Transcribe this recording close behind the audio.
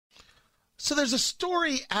So there's a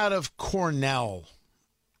story out of Cornell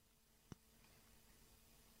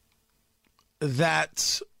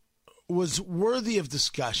that was worthy of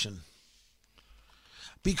discussion,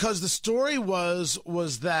 because the story was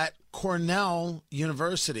that Cornell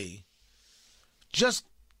University just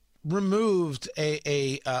removed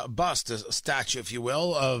a bust, a statue, if you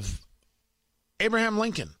will, of Abraham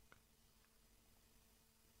Lincoln.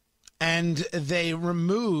 And they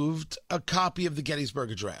removed a copy of the Gettysburg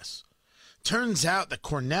Address. Turns out that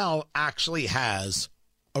Cornell actually has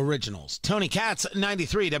originals. Tony Katz,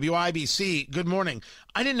 93 WIBC. Good morning.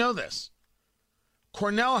 I didn't know this.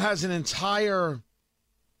 Cornell has an entire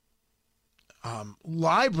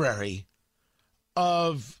library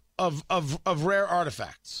of rare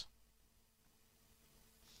artifacts.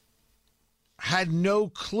 Had no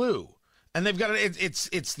clue. And they've got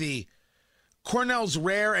it's the Cornell's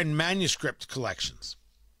rare and manuscript collections.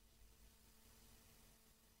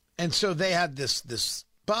 And so they had this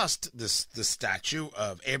bust, this statue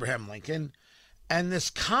of Abraham Lincoln, and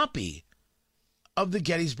this copy of the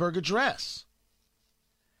Gettysburg Address.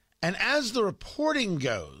 And as the reporting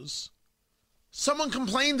goes, someone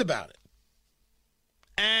complained about it.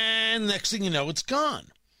 And next thing you know, it's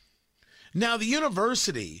gone. Now, the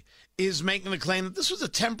university is making the claim that this was a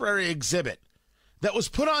temporary exhibit that was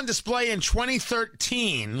put on display in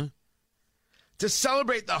 2013 to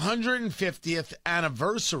celebrate the 150th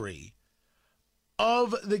anniversary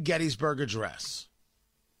of the Gettysburg Address.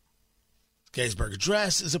 The Gettysburg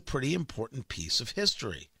Address is a pretty important piece of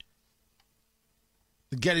history.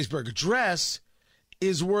 The Gettysburg Address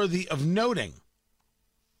is worthy of noting.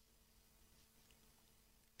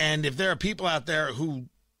 And if there are people out there who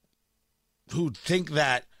think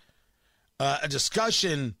that a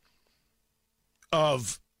discussion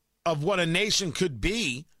of what a nation could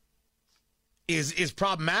be is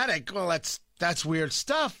problematic, well, that's weird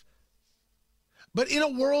stuff. But in a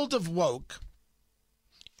world of woke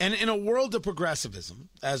and in a world of progressivism,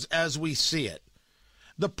 as we see it,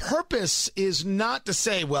 the purpose is not to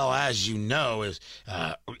say, well, as you know,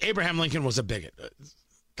 Abraham Lincoln was a bigot.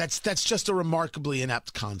 That's just a remarkably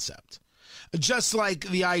inept concept. Just like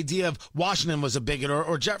the idea of Washington was a bigot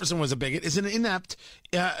or Jefferson was a bigot is an inept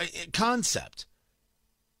concept.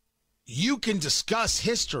 You can discuss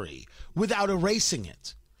history without erasing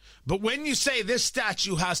it. But when you say this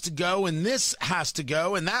statue has to go and this has to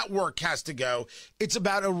go and that work has to go, it's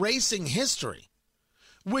about erasing history,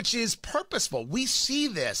 which is purposeful. We see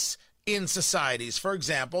this in societies. For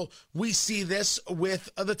example, we see this with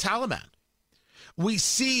the Taliban. We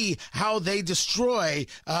see how they destroy,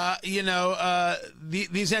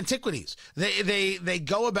 these antiquities. They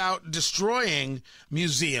go about destroying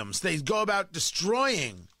museums. They go about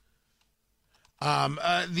destroying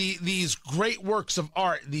these great works of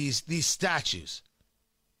art, these statues.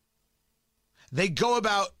 They go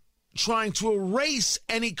about trying to erase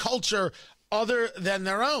any culture other than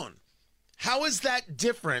their own. How is that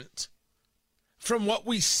different from what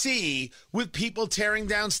we see with people tearing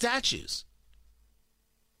down statues?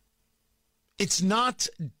 It's not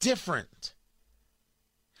different.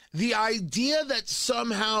 The idea that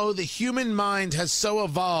somehow the human mind has so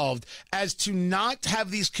evolved as to not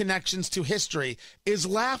have these connections to history is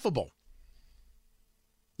laughable.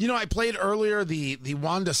 You know, I played earlier the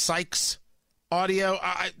Wanda Sykes audio.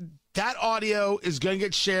 That audio is going to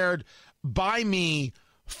get shared by me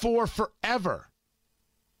for forever.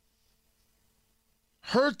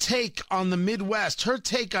 Her take on the Midwest, her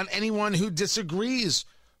take on anyone who disagrees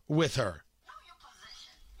with her.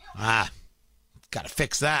 Got to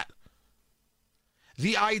fix that.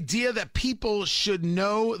 The idea that people should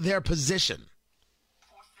know their position.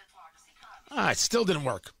 It still didn't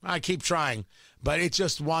work. I keep trying, but it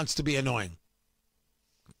just wants to be annoying.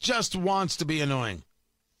 Just wants to be annoying.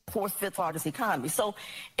 Fourth, fifth largest economy. So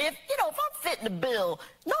if I'm fitting the bill,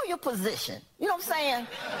 know your position. You know what I'm saying?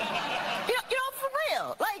 For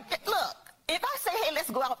real. Like, look, if I say, hey, let's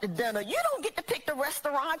go out to dinner, you don't get to pick the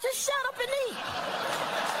restaurant. Just shut up and eat.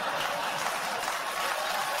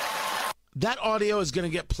 That audio is going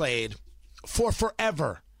to get played for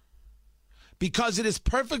forever because it is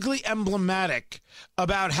perfectly emblematic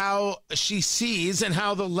about how she sees and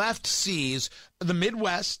how the left sees the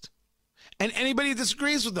Midwest and anybody who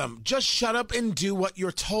disagrees with them. Just shut up and do what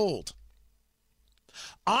you're told.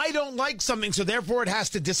 I don't like something, so therefore it has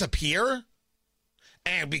to disappear.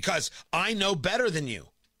 And because I know better than you.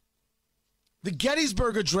 The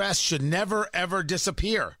Gettysburg Address should never, ever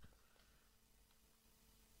disappear.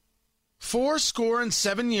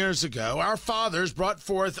 77 years ago, our fathers brought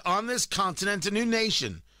forth on this continent a new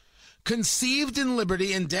nation, conceived in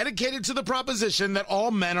liberty and dedicated to the proposition that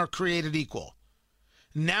all men are created equal.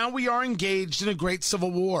 Now we are engaged in a great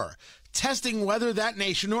civil war, testing whether that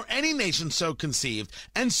nation or any nation so conceived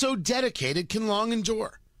and so dedicated can long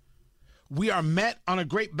endure. We are met on a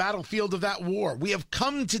great battlefield of that war. We have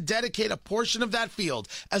come to dedicate a portion of that field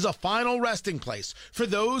as a final resting place for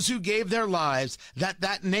those who gave their lives that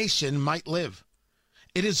that nation might live.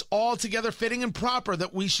 It is altogether fitting and proper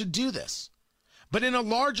that we should do this. But in a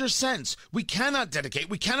larger sense, we cannot dedicate,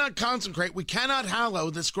 we cannot consecrate, we cannot hallow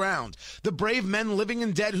this ground. The brave men living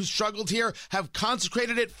and dead who struggled here have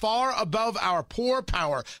consecrated it far above our poor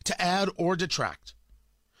power to add or detract.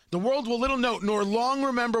 The world will little note nor long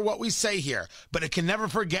remember what we say here, but it can never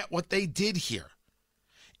forget what they did here.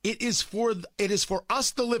 It is for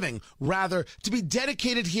us, the living, rather, to be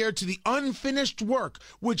dedicated here to the unfinished work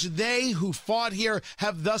which they who fought here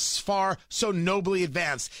have thus far so nobly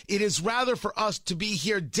advanced. It is rather for us to be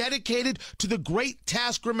here dedicated to the great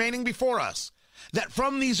task remaining before us, that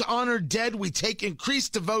from these honored dead we take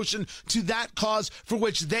increased devotion to that cause for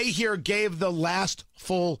which they here gave the last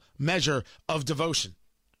full measure of devotion.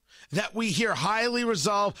 That we here highly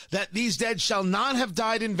resolve that these dead shall not have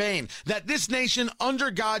died in vain, that this nation under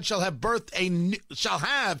God shall have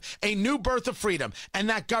a new birth of freedom, and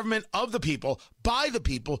that government of the people, by the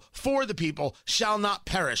people, for the people, shall not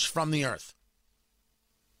perish from the earth.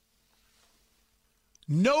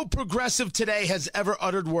 No progressive today has ever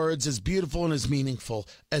uttered words as beautiful and as meaningful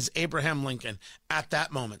as Abraham Lincoln at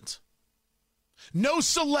that moment. No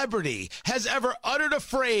celebrity has ever uttered a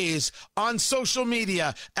phrase on social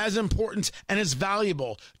media as important and as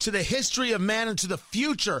valuable to the history of man and to the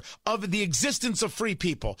future of the existence of free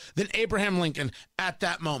people than Abraham Lincoln at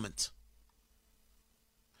that moment.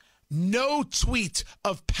 No tweet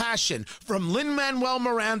of passion from Lin-Manuel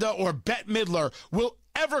Miranda or Bette Midler will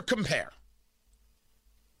ever compare.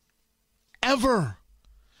 Ever.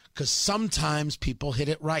 Because sometimes people hit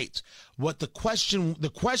it right. The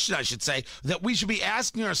question I should say, that we should be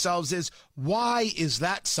asking ourselves is, why is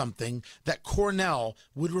that something that Cornell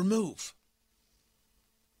would remove?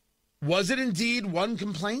 Was it indeed one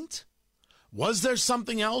complaint? Was there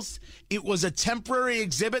something else? It was a temporary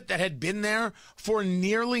exhibit that had been there for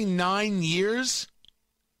nearly 9 years.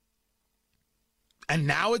 And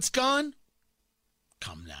now it's gone?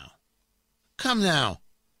 Come now. Come now.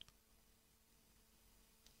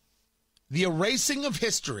 The erasing of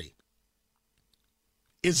history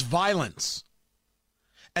is violence.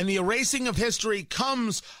 And the erasing of history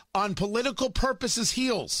comes on political purposes'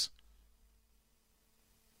 heels.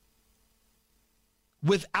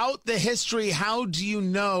 Without the history, how do you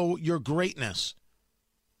know your greatness?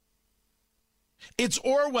 It's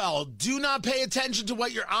Orwell. Do not pay attention to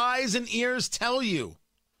what your eyes and ears tell you.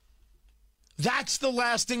 That's the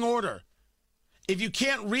lasting order. If you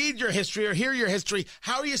can't read your history or hear your history,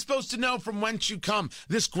 how are you supposed to know from whence you come?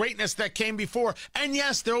 This greatness that came before. And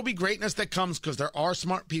yes, there will be greatness that comes because there are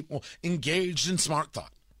smart people engaged in smart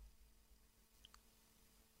thought.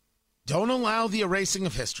 Don't allow the erasing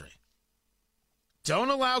of history. Don't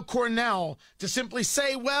allow Cornell to simply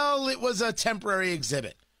say, well, it was a temporary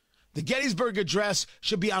exhibit. The Gettysburg Address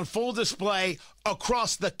should be on full display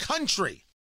across the country.